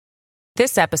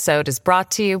This episode is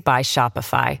brought to you by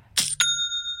Shopify.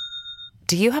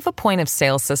 Do you have a point of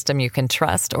sale system you can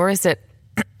trust, or is it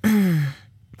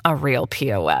a real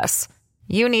POS?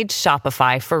 You need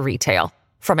Shopify for retail.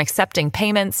 From accepting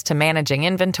payments to managing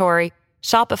inventory,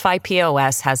 Shopify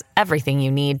POS has everything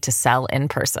you need to sell in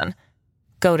person.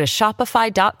 Go to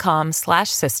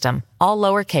shopify.com/system, all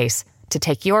lowercase, to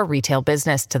take your retail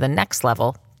business to the next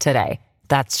level today.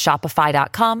 That's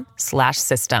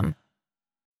shopify.com/system.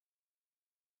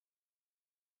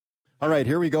 All right,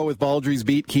 here we go with Baldrey's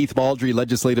Beat. Keith Baldrey,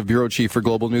 Legislative Bureau Chief for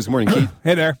Global News. Morning, Keith.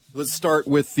 Hey there. Let's start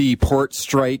with the port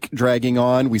strike dragging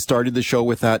on. We started the show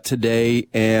with that today,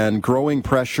 and growing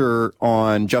pressure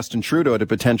on Justin Trudeau to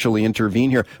potentially intervene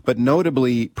here. But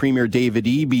notably, Premier David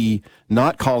Eby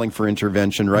not calling for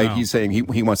intervention, right? No. He's saying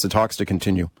he wants the talks to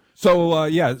continue. So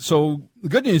the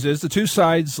good news is the two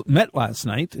sides met last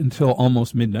night until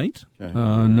almost midnight. Okay.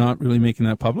 Not really making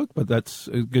that public, but that's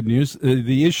good news.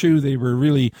 The issue they were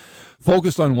really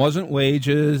focused on wasn't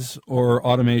wages or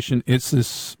automation. It's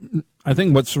this, I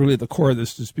think what's really at the core of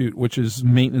this dispute, which is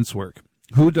maintenance work.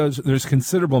 There's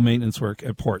considerable maintenance work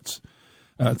at ports.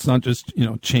 It's not just,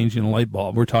 changing a light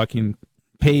bulb. We're talking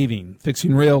paving,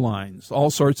 fixing rail lines,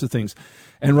 all sorts of things.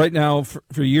 And right now,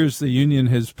 for years, the union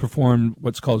has performed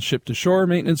what's called ship-to-shore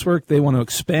maintenance work. They want to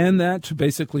expand that to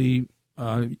basically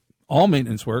all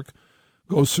maintenance work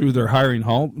goes through their hiring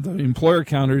hall. The employer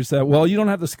counters that, you don't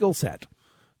have the skill set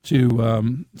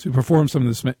to perform some of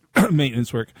this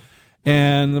maintenance work.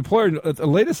 And the employer, the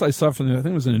latest I saw from them, I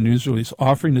think it was in a news release,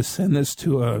 offering to send this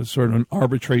to a sort of an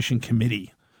arbitration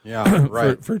committee. Yeah,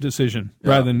 right. for decision,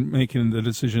 rather than making the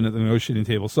decision at the negotiating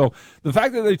table. So the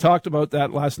fact that they talked about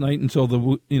that last night until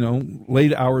the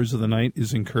late hours of the night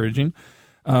is encouraging.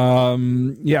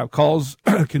 Calls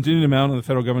continue to mount on the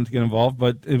federal government to get involved,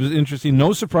 but it was interesting.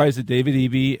 No surprise that David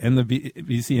Eby and the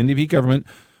BC NDP government,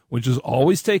 which has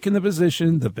always taken the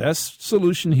position, the best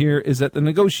solution here is at the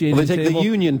negotiating table. They take the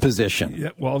union position. Yeah,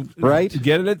 right?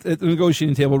 Get it at the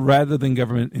negotiating table rather than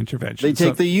government intervention. They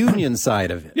take the union side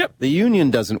of it. Yep. The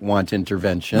union doesn't want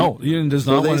intervention. No, the union does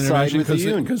not want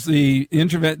intervention because the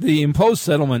imposed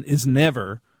settlement is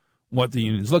never what the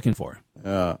union's looking for.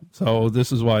 So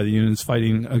this is why the union's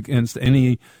fighting against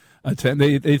any attempt.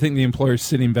 They think the employer's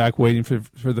sitting back waiting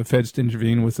for the feds to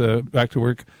intervene with the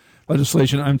back-to-work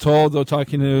legislation. I'm told, though,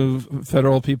 talking to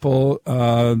federal people,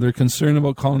 they're concerned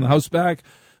about calling the House back.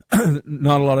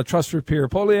 Not a lot of trust for Pierre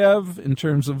Poilievre in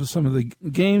terms of some of the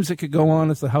games that could go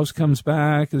on if the House comes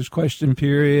back. There's question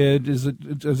period. Does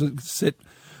it sit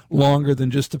longer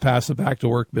than just to pass a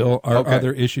back-to-work bill? Are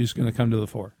other issues going to come to the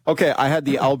fore? Okay, I had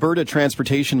the Alberta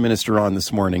Transportation Minister on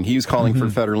this morning. He was calling for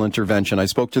federal intervention. I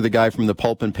spoke to the guy from the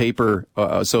Pulp and Paper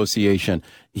Association.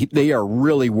 They are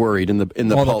really worried in the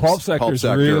pulp sector is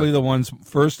really the ones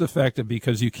first affected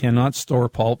because you cannot store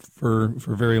pulp for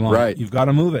very long. Right. You've got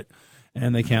to move it.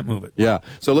 And they can't move it. Yeah.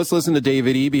 So let's listen to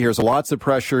David Eby here. So lots of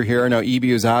pressure here. Now,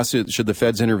 Eby was asked, should the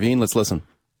feds intervene? Let's listen.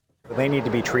 They need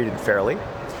to be treated fairly.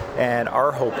 And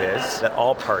our hope is that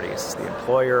all parties, the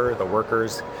employer, the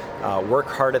workers, work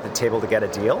hard at the table to get a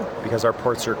deal because our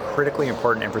ports are critically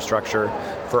important infrastructure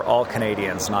for all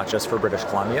Canadians, not just for British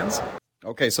Columbians.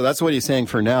 Okay, so that's what he's saying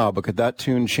for now, but could that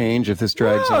tune change if this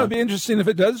drags on? It'd be interesting if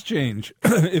it does change.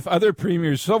 If other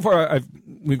premiers, so far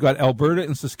we've got Alberta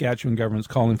and Saskatchewan governments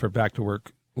calling for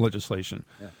back-to-work legislation.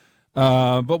 Yeah.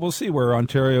 But we'll see where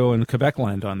Ontario and Quebec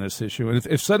land on this issue. And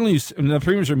if suddenly the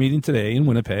premiers are meeting today in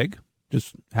Winnipeg,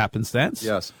 just happenstance.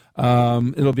 Yes.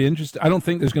 It'll be interesting. I don't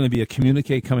think there's going to be a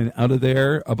communique coming out of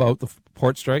there about the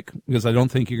port strike because I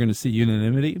don't think you're going to see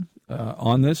unanimity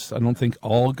on this. I don't think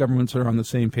all governments are on the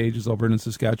same page as Alberta and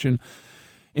Saskatchewan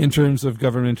in terms of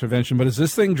government intervention. But as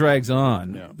this thing drags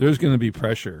on, there's going to be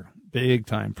pressure, big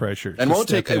time pressure. And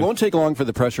it won't take long for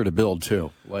the pressure to build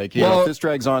too. If this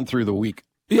drags on through the week.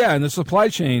 Yeah, and the supply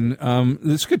chain,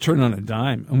 this could turn on a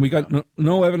dime. And we got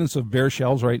no evidence of bare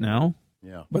shelves right now.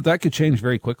 Yeah. But that could change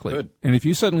very quickly. Good. And if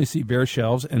you suddenly see bare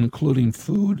shelves, including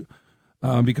food,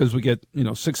 because we get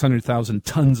 600,000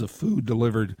 tons of food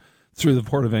delivered through the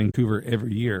Port of Vancouver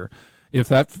every year, if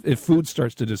food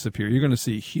starts to disappear, you're going to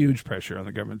see huge pressure on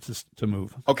the government to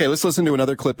move. Okay, let's listen to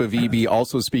another clip of Eby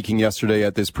also speaking yesterday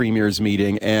at this premier's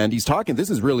meeting. And he's talking, this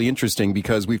is really interesting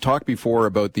because we've talked before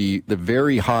about the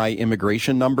very high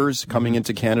immigration numbers coming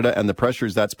into Canada and the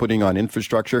pressures that's putting on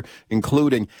infrastructure,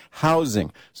 including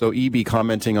housing. So Eby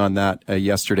commenting on that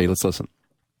yesterday. Let's listen.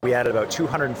 We added about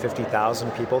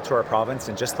 250,000 people to our province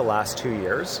in just the last 2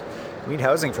 years. We need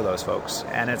housing for those folks.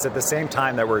 And it's at the same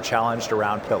time that we're challenged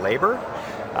around the labor.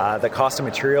 The cost of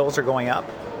materials are going up.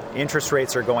 Interest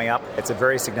rates are going up. It's a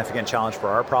very significant challenge for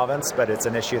our province, but it's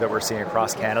an issue that we're seeing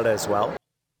across Canada as well.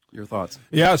 Your thoughts?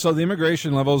 Yeah, so the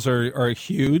immigration levels are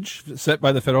huge, set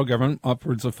by the federal government,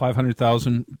 upwards of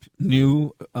 500,000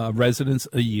 new residents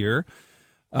a year.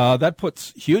 That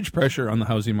puts huge pressure on the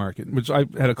housing market, which I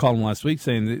had a column last week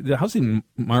saying the housing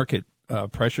market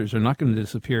pressures are not going to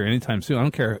disappear anytime soon. I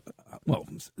don't care. Well,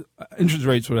 interest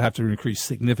rates would have to increase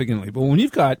significantly. But when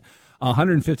you've got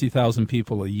 150,000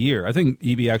 people a year, I think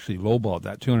EB actually lowballed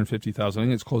that, 250,000. I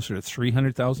think it's closer to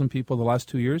 300,000 people the last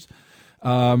 2 years.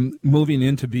 Moving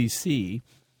into BC,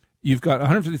 you've got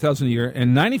 150,000 a year,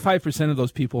 and 95% of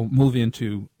those people move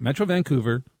into Metro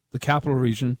Vancouver, the Capital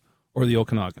Region, or the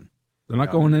Okanagan. They're not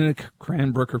going into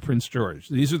Cranbrook or Prince George.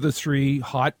 These are the three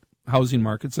hot housing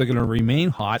markets. They're going to remain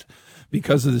hot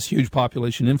because of this huge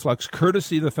population influx,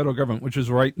 courtesy of the federal government, which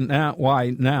is right now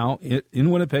why now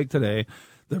in Winnipeg today,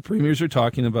 the premiers are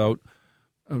talking about.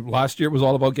 Last year it was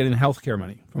all about getting health care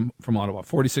money from Ottawa,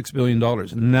 $46 billion.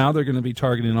 And now they're going to be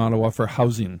targeting Ottawa for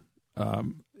housing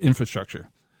infrastructure.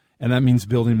 And that means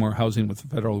building more housing with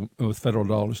federal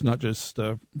dollars, not just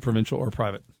provincial or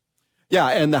private. Yeah,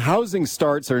 and the housing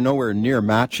starts are nowhere near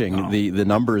matching the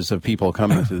numbers of people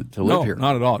coming to live here.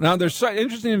 Not at all. Now, there's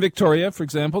interesting in Victoria, for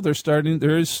example. There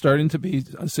is starting to be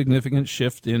a significant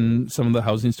shift in some of the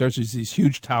housing starts. There's these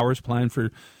huge towers planned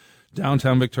for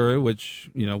downtown Victoria, which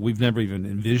we've never even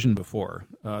envisioned before,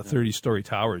 30-story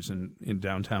towers in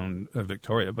downtown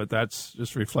Victoria. But that's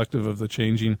just reflective of the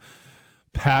changing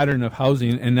pattern of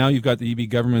housing. And now you've got the EB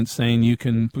government saying you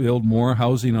can build more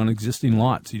housing on existing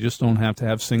lots. You just don't have to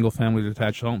have single-family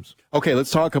detached homes. Okay,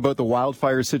 let's talk about the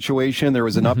wildfire situation. There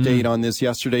was an update on this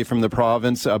yesterday from the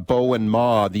province. Bowen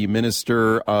Ma, the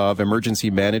Minister of Emergency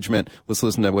Management. Let's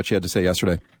listen to what she had to say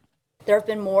yesterday. There have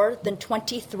been more than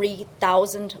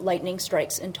 23,000 lightning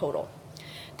strikes in total.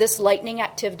 This lightning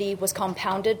activity was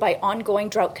compounded by ongoing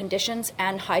drought conditions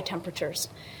and high temperatures.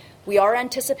 We are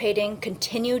anticipating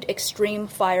continued extreme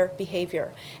fire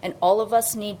behavior, and all of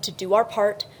us need to do our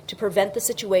part to prevent the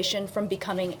situation from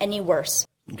becoming any worse.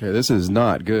 Okay, this is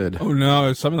not good. Oh,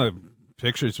 no. Some of the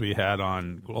pictures we had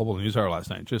on Global News Hour last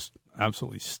night, just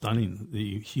absolutely stunning.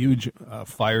 The huge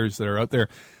fires that are out there.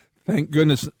 Thank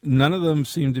goodness none of them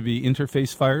seem to be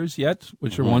interface fires yet,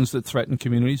 which are ones that threaten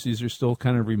communities. These are still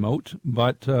kind of remote.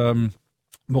 But,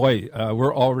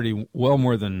 we're already well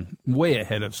more than way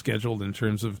ahead of schedule in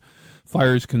terms of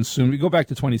fires consumed. We go back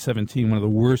to 2017, one of the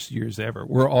worst years ever.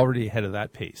 We're already ahead of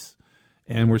that pace.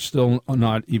 And we're still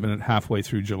not even at halfway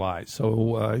through July.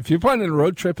 So if you're planning a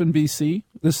road trip in BC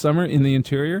this summer in the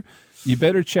interior, you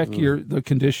better check the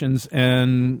conditions.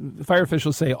 And the fire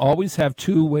officials say always have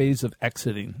two ways of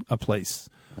exiting a place.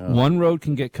 One road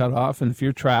can get cut off, and if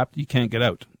you're trapped, you can't get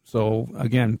out. So,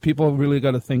 again, people really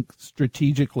got to think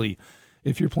strategically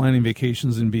if you're planning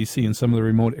vacations in BC and some of the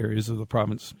remote areas of the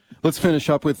province. Let's finish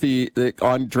up with the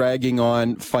dragging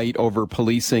on fight over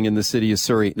policing in the city of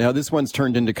Surrey. Now, this one's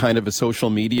turned into kind of a social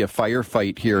media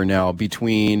firefight here now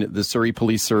between the Surrey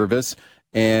Police Service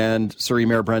and Surrey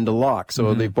Mayor Brenda Locke.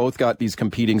 So they've both got these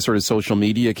competing sort of social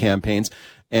media campaigns.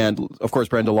 And, of course,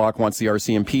 Brenda Locke wants the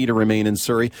RCMP to remain in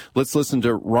Surrey. Let's listen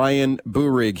to Ryan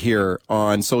Burig here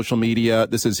on social media.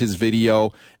 This is his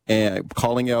video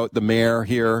calling out the mayor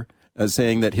here,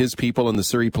 saying that his people in the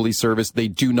Surrey Police Service, they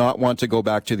do not want to go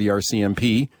back to the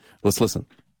RCMP. Let's listen.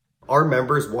 Our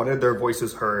members wanted their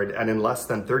voices heard, and in less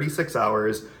than 36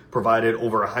 hours provided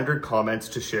over 100 comments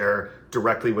to share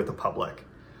directly with the public.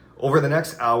 Over the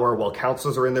next hour, while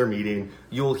councils are in their meeting,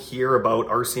 you'll hear about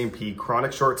RCMP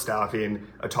chronic short staffing,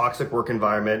 a toxic work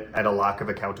environment, and a lack of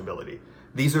accountability.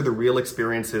 These are the real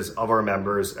experiences of our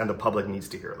members, and the public needs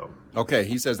to hear them. Okay,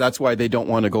 he says that's why they don't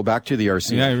want to go back to the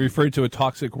RCMP. Yeah, he referred to a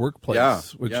toxic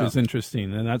workplace, which is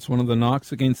interesting. And that's one of the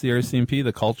knocks against the RCMP,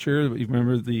 the culture. You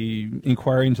remember the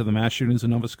inquiry into the mass shootings in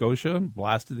Nova Scotia,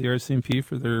 blasted the RCMP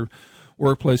for their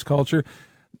workplace culture.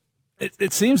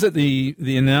 It seems that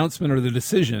the announcement or the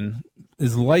decision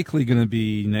is likely going to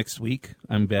be next week.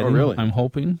 I'm betting. Oh, really? I'm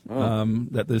hoping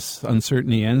that this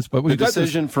uncertainty ends. But we've got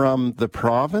decision from the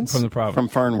province? From the province. From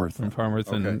Farnworth. From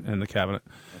Farnworth and the cabinet.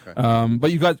 Okay.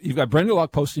 But you've got Brenda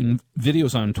Locke posting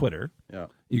videos on Twitter. Yeah.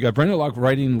 You got Brenda Locke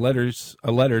writing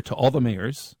a letter to all the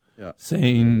mayors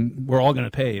saying we're all going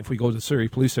to pay if we go to the Surrey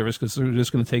Police Service because they're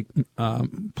just going to take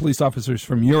police officers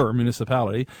from your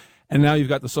municipality. And now you've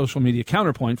got the social media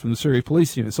counterpoint from the Surrey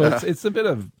Police Unit. So it's a bit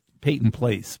of Peyton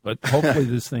Place, but hopefully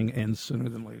this thing ends sooner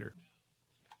than later.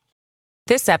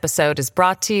 This episode is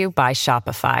brought to you by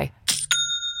Shopify.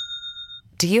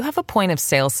 Do you have a point of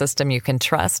sale system you can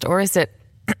trust, or is it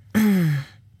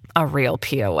a real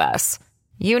POS?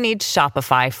 You need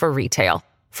Shopify for retail.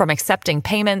 From accepting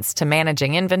payments to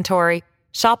managing inventory,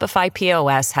 Shopify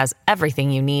POS has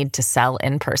everything you need to sell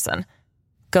in person.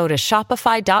 Go to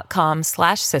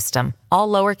shopify.com/system, all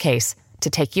lowercase, to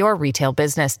take your retail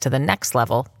business to the next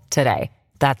level today.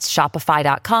 That's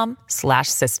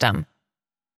shopify.com/system.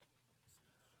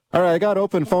 All right, I got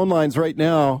open phone lines right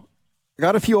now. I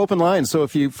got a few open lines, so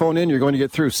if you phone in, you're going to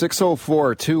get through.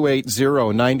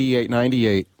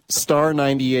 604-280-9898, star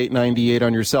 9898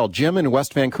 on your cell. Jim in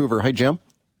West Vancouver. Hi, Jim.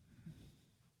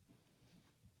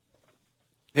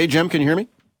 Hey, Jim, can you hear me?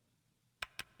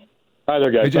 Hi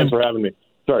there, guys. Hey, Jim. Thanks for having me.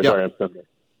 Sorry, I'm coming.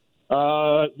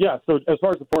 So as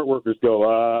far as the port workers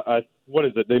go, what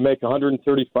is it? They make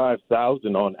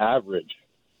 $135,000 on average.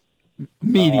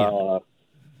 Median.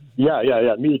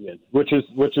 Median, which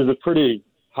is a pretty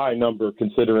high number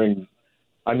considering.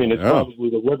 I mean, it's probably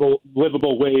the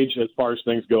livable wage as far as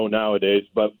things go nowadays.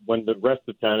 But when the rest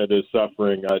of Canada is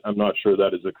suffering, I'm not sure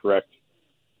that is a correct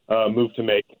move to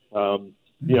make.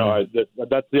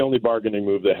 That's the only bargaining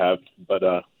move they have. But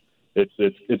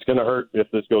it's going to hurt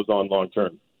if this goes on long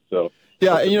term. So.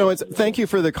 Yeah, thank you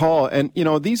for the call. And,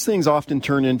 these things often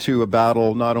turn into a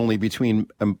battle not only between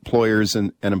employers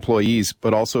and employees,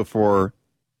 but also for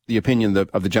the opinion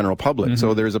of the general public. Mm-hmm.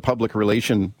 So there's a public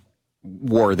relation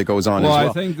war that goes on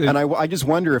as well. And I just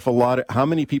wonder if how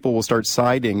many people will start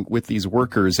siding with these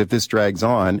workers if this drags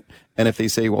on, and if they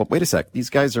say, well, wait a sec, these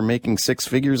guys are making six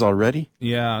figures already?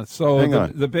 Yeah, so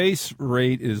the base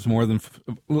rate is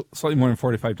slightly more than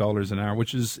 $45 an hour,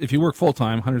 which is, if you work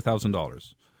full-time,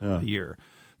 $100,000 a year.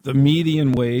 The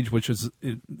median wage, which is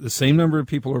the same number of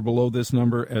people are below this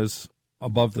number as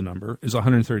above the number, is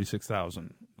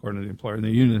 $136,000, according to the employer, and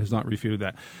the union has not refuted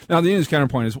that. Now, the union's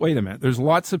counterpoint is, wait a minute, there's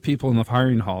lots of people in the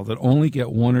hiring hall that only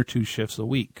get 1 or 2 shifts a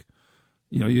week.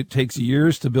 It takes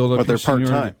years to build up. But they're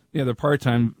part-time. Yeah, they're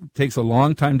part-time. It takes a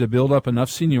long time to build up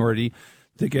enough seniority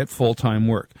to get full-time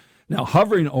work. Now,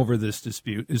 hovering over this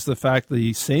dispute is the fact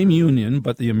the same union,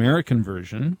 but the American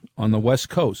version on the West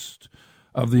Coast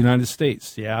of the United States,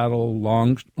 Seattle,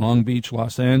 Long Beach,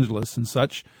 Los Angeles, and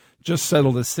such, just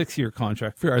settled a 6-year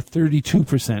contract for a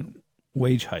 32%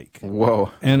 wage hike. Whoa.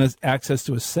 And has access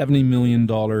to a $70 million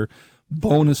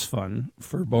bonus fund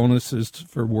for bonuses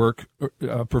for work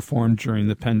performed during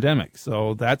the pandemic.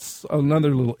 So that's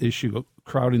another little issue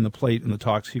crowding the plate in the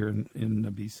talks here in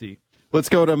BC. Let's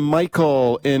go to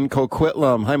Michael in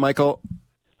Coquitlam. Hi, Michael.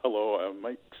 Hello,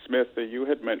 Mike Smith. You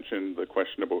had mentioned the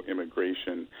question about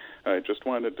immigration. I just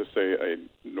wanted to say I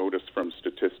noticed from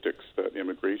statistics that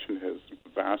immigration has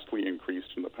vastly increased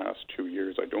in the past 2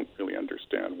 years. I don't really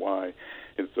understand why.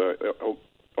 It's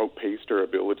outpaced our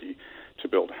ability to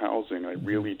build housing. I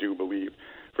really do believe,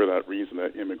 for that reason,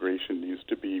 that immigration needs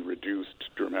to be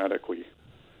reduced dramatically.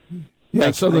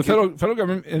 Yeah, so the federal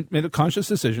government made a conscious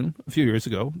decision a few years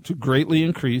ago to greatly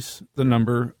increase the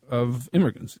number of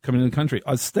immigrants coming into the country,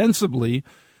 ostensibly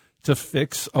to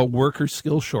fix a worker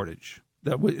skill shortage.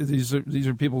 These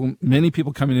are people, many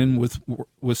people coming in with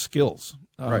skills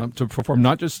to perform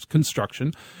not just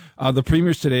construction. The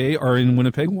premiers today are in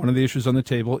Winnipeg. One of the issues on the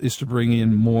table is to bring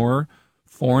in more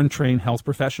foreign trained health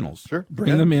professionals. Sure.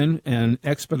 Bring them in and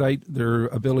expedite their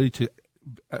ability to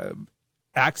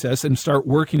access and start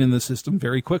working in the system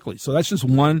very quickly. So that's just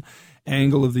one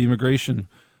angle of the immigration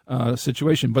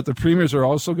situation. But the premiers are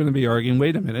also going to be arguing,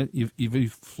 wait a minute, you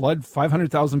flood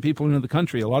 500,000 people into the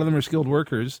country. A lot of them are skilled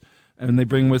workers, and they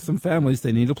bring with them families.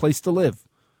 They need a place to live.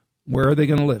 Where are they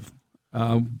going to live?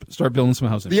 Start building some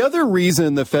housing. The other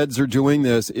reason the feds are doing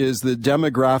this is the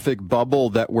demographic bubble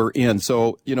that we're in.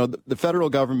 So, the federal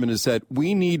government has said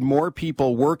we need more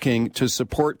people working to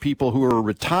support people who are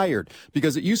retired,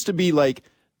 because it used to be like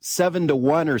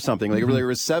 7-to-1 or something. Like there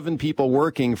were 7 people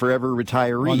working for every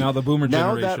retiree. Well, now the boomer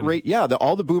generation. Now that rate,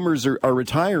 all the boomers are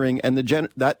retiring, and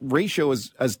that ratio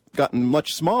has gotten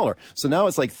much smaller. So now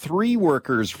it's like 3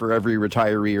 workers for every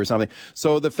retiree or something.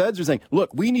 So the feds are saying,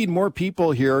 look, we need more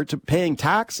people here to paying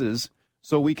taxes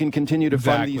so we can continue to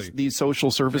fund these social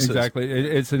services. Exactly.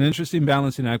 It's an interesting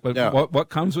balancing act, but what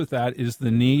comes with that is the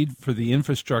need for the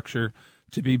infrastructure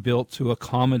to be built to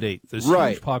accommodate this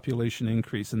huge population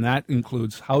increase, and that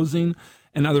includes housing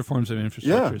and other forms of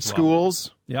infrastructure as well.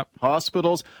 Schools,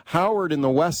 hospitals. Howard in the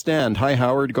West End. Hi,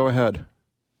 Howard. Go ahead.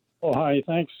 Oh, hi.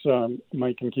 Thanks,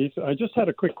 Mike and Keith. I just had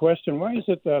a quick question. Why is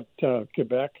it that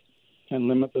Quebec can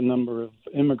limit the number of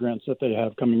immigrants that they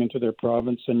have coming into their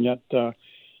province, and yet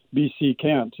BC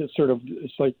can't?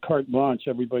 It's like carte blanche.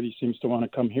 Everybody seems to want to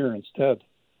come here instead.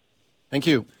 Thank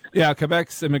you. Yeah,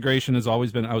 Quebec's immigration has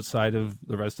always been outside of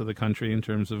the rest of the country in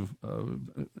terms of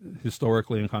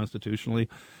historically and constitutionally.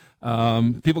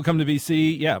 People come to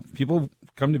BC. Yeah, people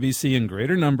come to BC in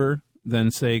greater number than,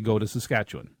 say, go to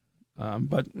Saskatchewan.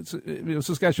 But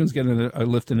Saskatchewan's getting a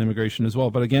lift in immigration as well.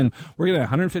 But again, we're getting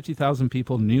 150,000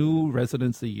 people, new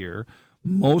residents a year,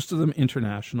 most of them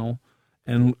international,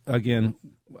 and again,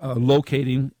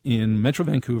 locating in Metro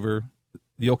Vancouver,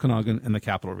 the Okanagan, and the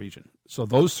Capital Region. So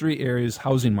those three areas,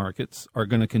 housing markets, are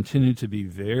going to continue to be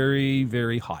very,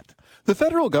 very hot. The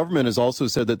federal government has also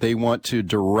said that they want to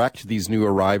direct these new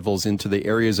arrivals into the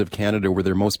areas of Canada where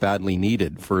they're most badly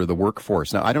needed for the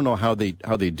workforce. Now, I don't know how they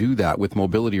do that with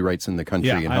mobility rights in the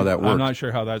country and how that works. I'm not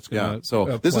sure how that's going to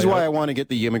So this is why I want to get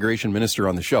the immigration minister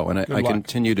on the show, and I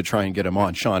continue to try and get him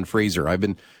on, Sean Fraser. I've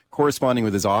been corresponding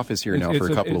with his office here now for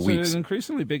a couple of weeks. It's an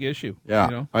increasingly big issue.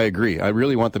 Yeah, I agree. I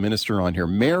really want the minister on here.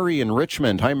 Mary in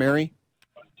Richmond. Hi, Mary.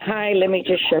 Hi, let me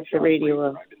just shut the radio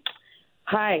off.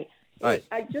 Hi. Hi.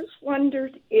 I just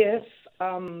wondered if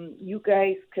you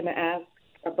guys can ask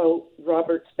about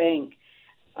Roberts Bank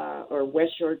or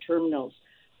West Shore Terminals.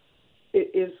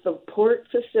 Is the port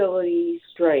facility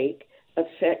strike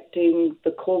affecting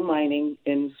the coal mining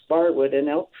in Sparwood and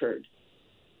Elkford,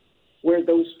 where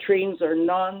those trains are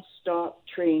non-stop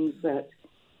trains that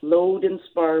load in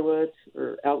Sparwood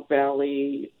or Elk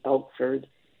Valley, Elkford?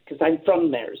 Because I'm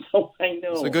from there, so I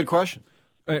know. It's a good question.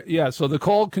 So the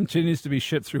coal continues to be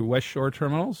shipped through West Shore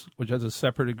Terminals, which has a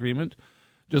separate agreement,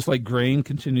 just like grain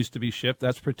continues to be shipped.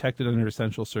 That's protected under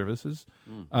essential services.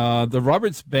 The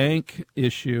Roberts Bank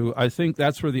issue, I think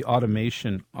that's where the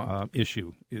automation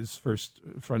issue is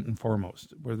front and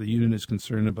foremost, where the union is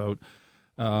concerned about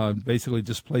basically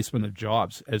displacement of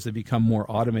jobs as they become more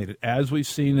automated. As we've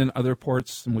seen in other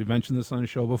ports, and we've mentioned this on the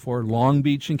show before, Long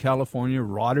Beach in California,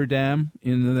 Rotterdam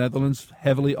in the Netherlands,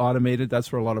 heavily automated.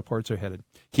 That's where a lot of ports are headed.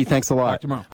 Keith, thanks a lot. Back tomorrow.